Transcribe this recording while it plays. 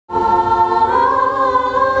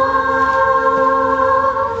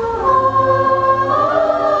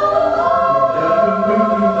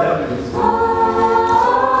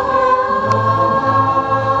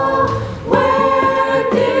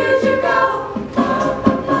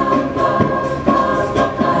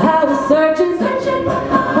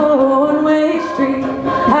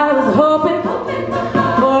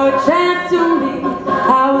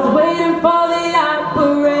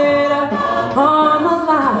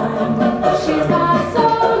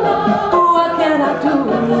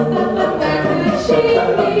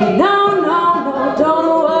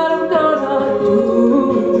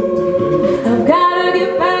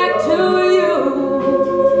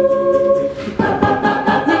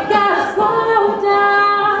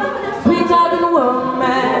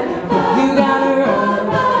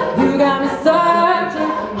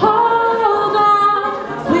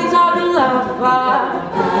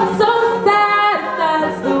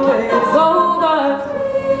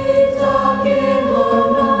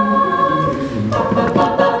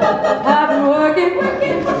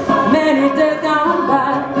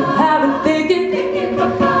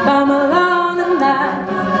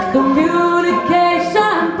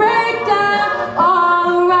Communication breakdown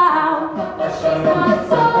all around.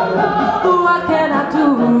 What can I do?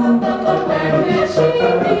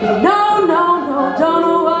 No, no, no, don't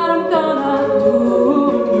know what I'm gonna do.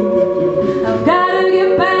 I've gotta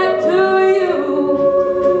get back to you.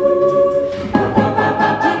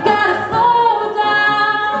 You gotta slow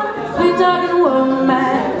down, sweet talking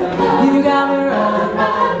woman. You got me running,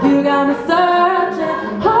 you got me searching.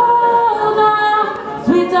 Hold on,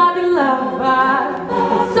 sweet talking lover.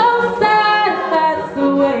 It's so sad, that's the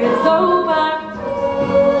way it's over.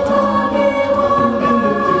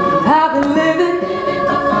 I've been living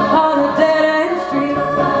on a dead-end street.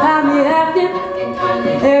 I'm asking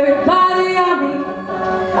everybody I meet.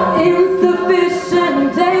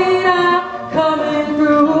 Insufficient data coming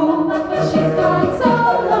through. She's gone so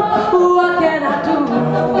long. What can I do?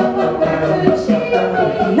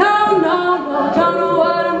 No, no, no, don't know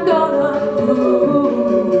what I'm gonna do.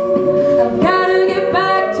 I've gotta get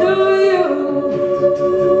back to you.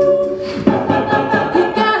 You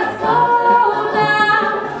gotta slow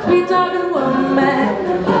down, sweet talking woman.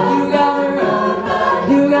 You got me running,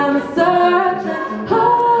 you got me searching.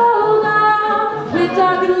 Hold on, sweet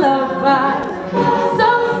talking lover.